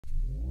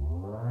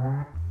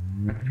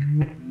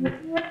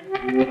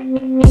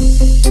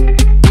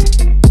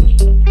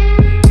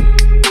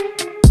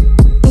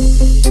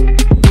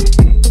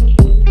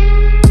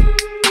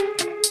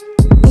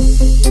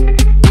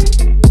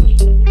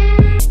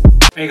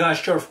guys,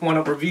 Gerald from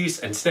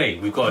Oneupreviewz, and today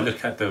we've got to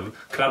look at the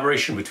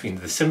collaboration between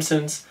the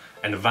Simpsons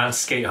and the VANS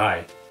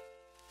SK8-HI.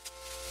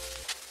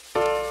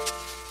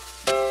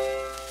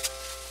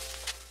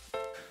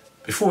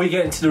 Before we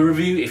get into the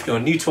review, if you're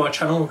new to our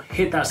channel,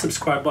 hit that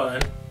subscribe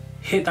button,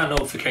 hit that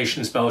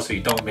notifications bell so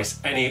you don't miss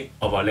any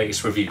of our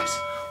latest reviews.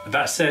 With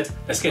that said,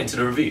 let's get into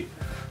the review.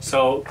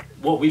 So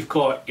what we've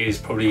got is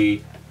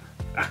probably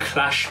a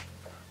clash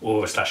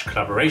or slash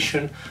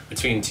collaboration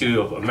between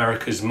two of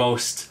America's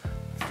most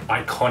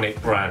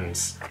iconic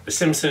brands, the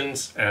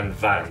Simpsons and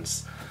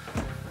VANS.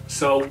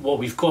 So what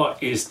we've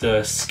got is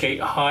the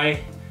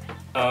SK8-HI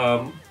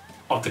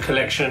of the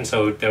collection.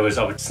 So there was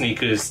other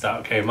sneakers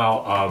that came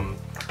out, I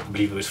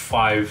believe it was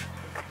 5,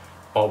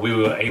 but we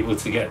were able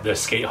to get the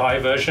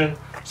SK8-HI version.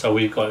 So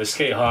we've got the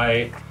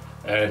SK8-HI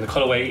and the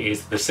colorway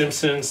is the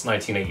Simpsons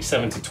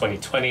 1987 to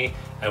 2020,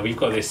 and we've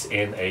got this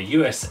in a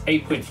US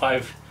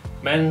 8.5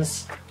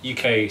 men's,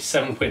 UK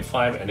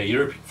 7.5 and a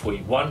European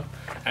 41.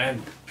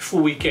 And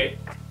before we get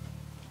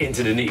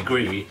into the nitty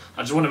gritty,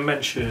 I just want to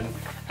mention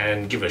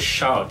and give a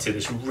shout out to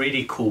this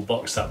really cool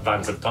box that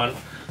VANS have done.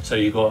 So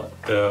you got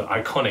the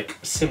iconic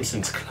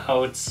Simpsons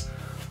clouds,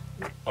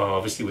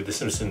 obviously with the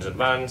Simpsons and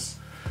VANS,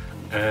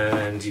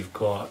 and you've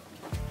got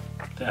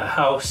the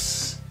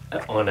house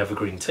on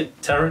Evergreen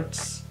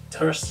Terrace,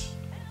 I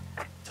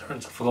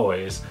forgot what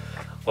it is,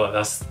 but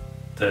that's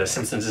the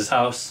Simpsons'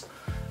 house.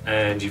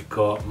 And you've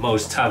got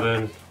Moe's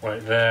Tavern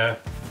right there.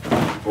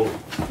 Oh.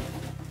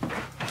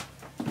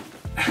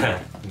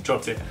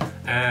 Dropped it.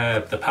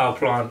 The power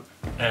plant,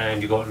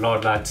 and you've got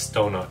Lord Lad's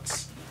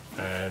Donuts,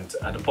 and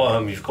at the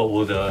bottom you've got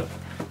all the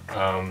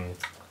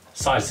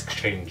size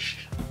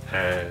exchange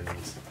and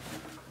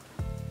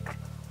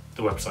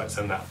the websites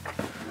and that.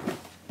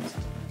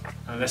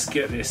 And let's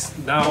get this.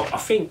 Now I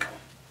think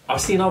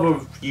I've seen other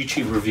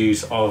YouTube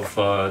reviews of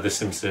the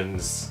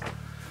Simpsons,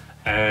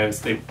 and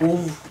they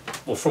all,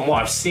 well, from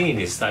what I've seen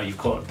is that you've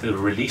got the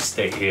release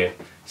date here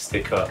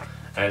sticker,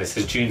 and it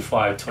says June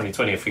 5,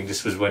 2020. I think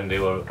this was when they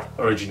were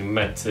originally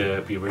meant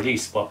to be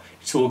released, but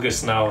it's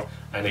August now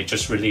and they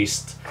just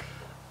released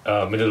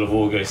middle of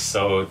August,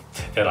 so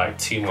they're like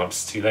 2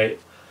 months too late,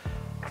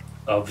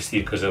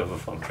 obviously because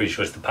of, I'm pretty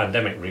sure it's the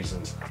pandemic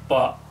reasons,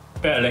 but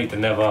better late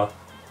than never.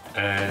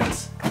 And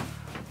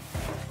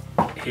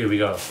here we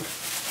go,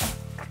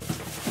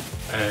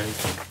 and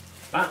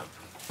that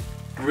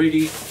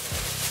really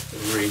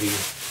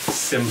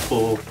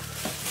simple.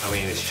 I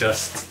mean, it's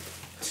just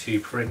 2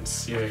 print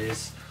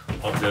series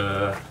of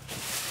the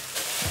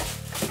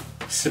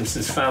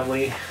Simpsons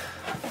family.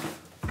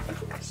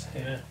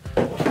 Here.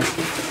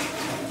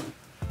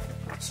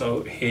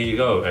 So here you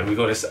go, and we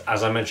got this,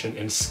 as I mentioned,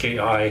 in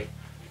SK8-HI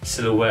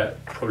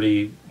silhouette,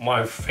 probably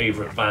my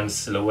favorite VANS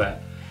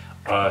silhouette,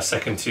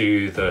 second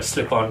to the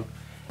slip-on.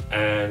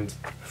 And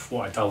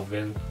before I delve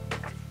in,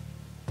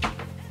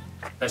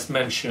 let's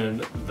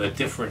mention the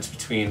difference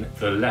between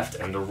the left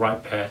and the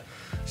right pair.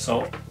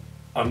 So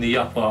on the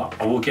upper,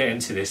 I will get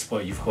into this,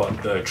 but you've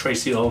got the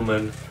Tracy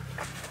Ullman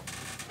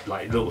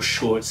like little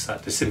shorts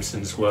that the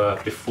Simpsons were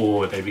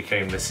before they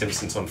became the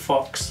Simpsons on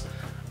Fox,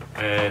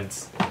 and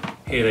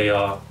here they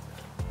are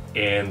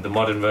in the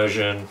modern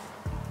version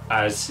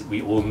as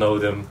we all know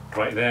them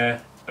right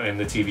there in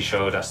the TV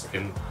show that's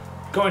been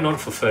going on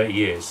for 30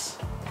 years.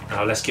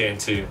 Now let's get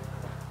into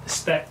the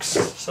specs.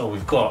 So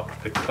we've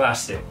got the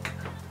classic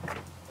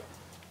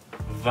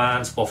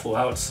VANS waffle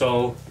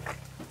outsole,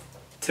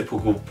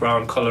 typical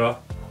brown colour,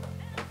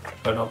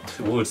 going up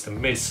towards the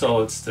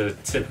midsole. It's the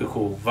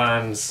typical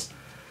VANS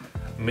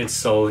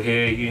midsole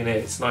here unit.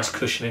 It's nice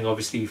cushioning,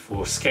 obviously,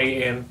 for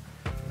skating,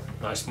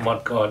 nice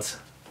mud guard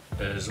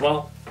as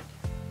well.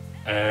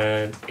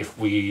 And if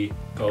we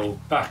go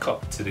back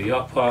up to the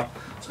upper,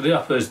 so the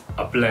upper is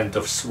a blend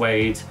of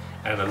suede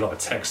and a lot of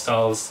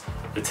textiles,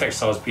 the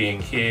textiles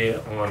being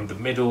here on the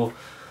middle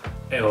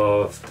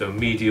of the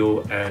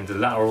medial and the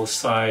lateral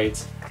side.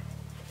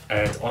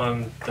 And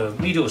on the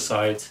medial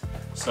side,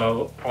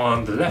 so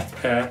on the left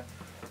pair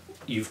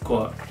you've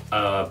got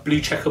blue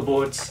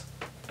checkerboards,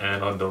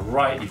 and on the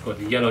right you've got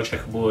the yellow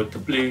checkerboard. The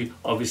blue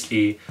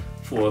obviously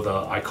for the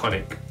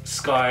iconic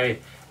sky,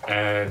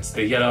 and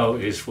the yellow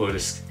is for the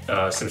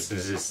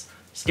Simpsons'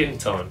 skin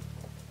tone.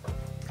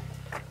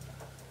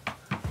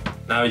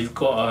 Now you've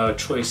got a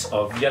choice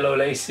of yellow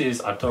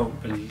laces. I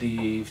don't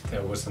believe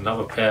there was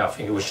another pair, I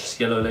think it was just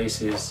yellow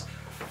laces,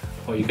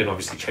 but you can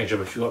obviously change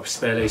them if you've got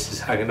spare laces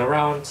hanging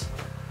around.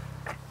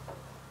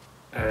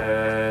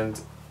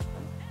 And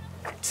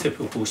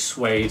typical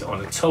suede on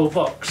the toe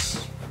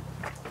box.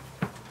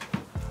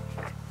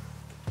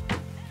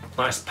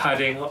 Nice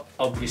padding,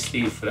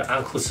 obviously, for the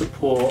ankle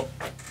support.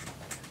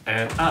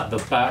 And at the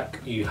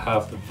back you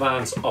have the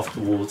VANS off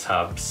the wall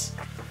tabs,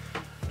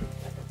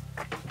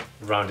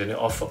 rounding it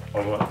off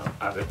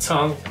at the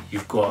tongue.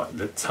 You've got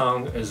the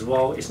tongue as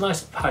well. It's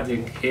nice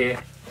padding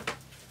here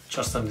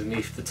just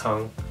underneath the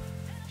tongue.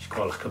 You've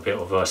got like a bit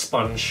of a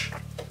sponge,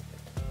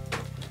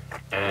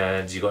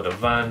 and you've got the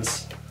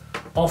VANS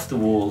off the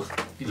wall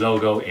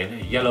logo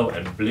in yellow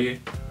and blue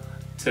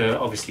to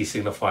obviously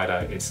signify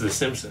that it's the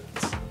Simpsons.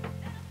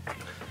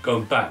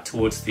 going back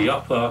towards the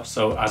upper.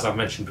 So as I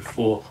mentioned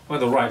before, on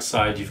the right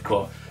side you've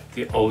got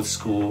the old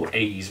school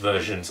 80s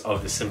versions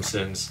of The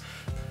Simpsons,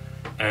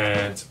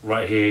 and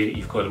right here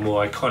you've got the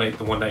more iconic,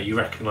 the one that you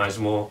recognise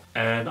more.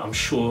 And I'm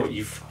sure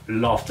you've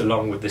laughed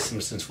along with The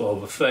Simpsons for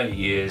over 30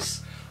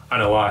 years. I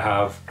know I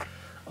have.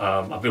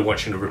 I've been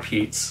watching the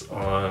repeats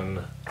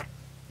on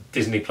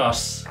Disney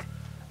Plus,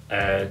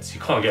 and you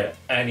can't get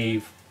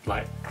any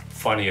like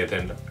funnier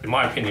than, in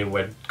my opinion,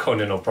 when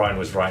Conan O'Brien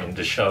was writing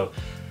the show.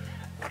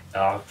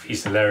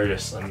 He's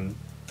hilarious, and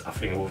I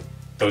think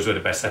those were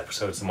the best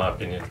episodes in my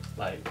opinion.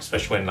 Like,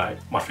 especially when, like,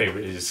 my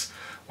favourite is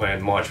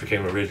when Marge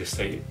became a real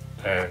estate,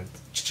 and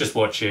just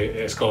watch it.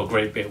 It's got a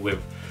great bit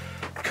with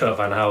Kurt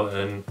Van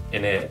Houten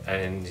in it,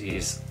 and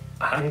his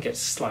hand gets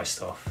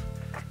sliced off.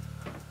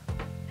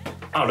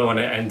 I don't want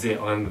to end it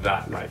on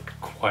that like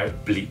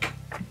quite bleak,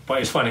 but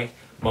it's funny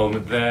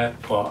moment there.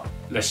 But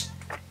let's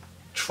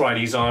try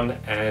these on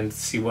and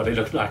see what they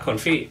look like on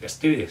feet. Let's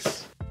do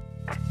this.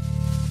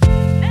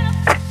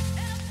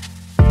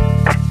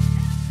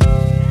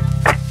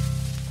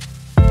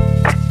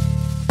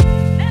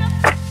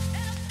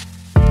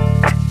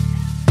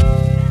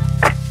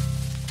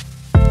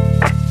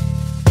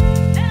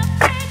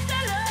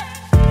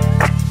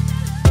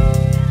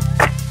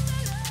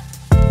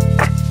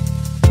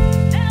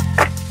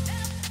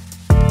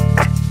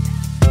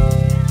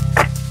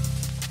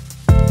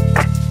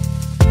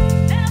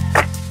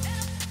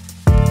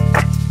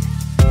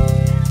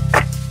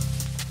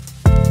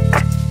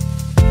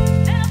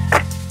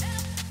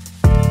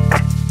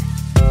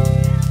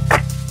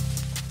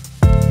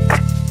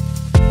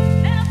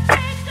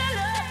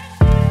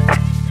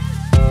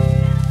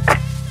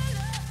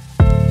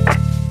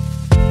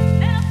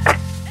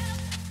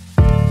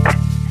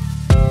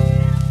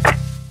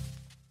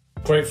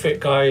 Great fit,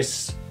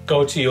 guys.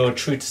 Go to your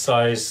true to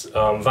size,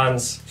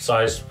 VANS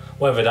size,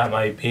 whatever that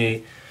might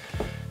be.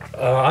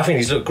 I think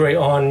these look great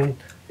on.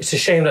 It's a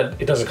shame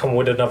that it doesn't come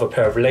with another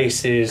pair of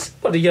laces,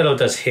 but the yellow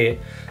does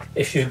hit.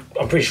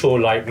 I'm pretty sure,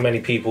 like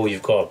many people,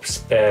 you've got a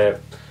spare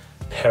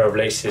pair of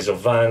laces or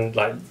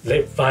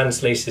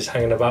VANS laces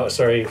hanging about.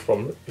 Sorry,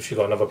 if you've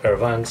got another pair of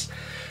VANS,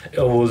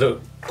 it will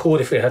look cool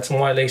if it had some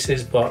white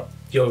laces. But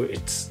yo,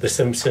 it's The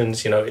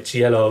Simpsons. You know, it's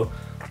yellow.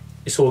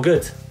 It's all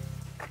good.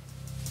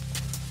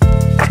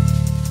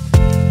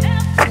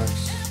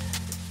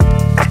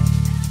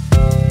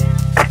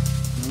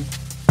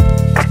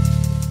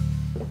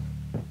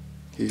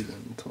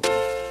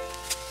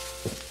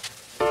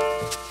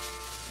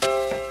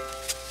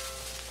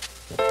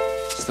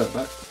 Step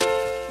back.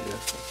 Yeah.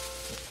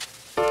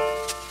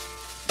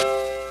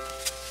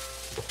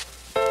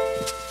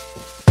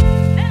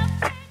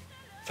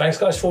 Thanks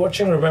guys for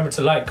watching. Remember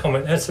to like,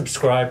 comment and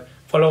subscribe.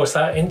 Follow us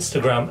at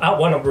Instagram at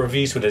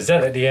Oneupreviewz with a Z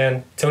at the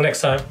end. Till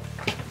next time,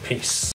 peace.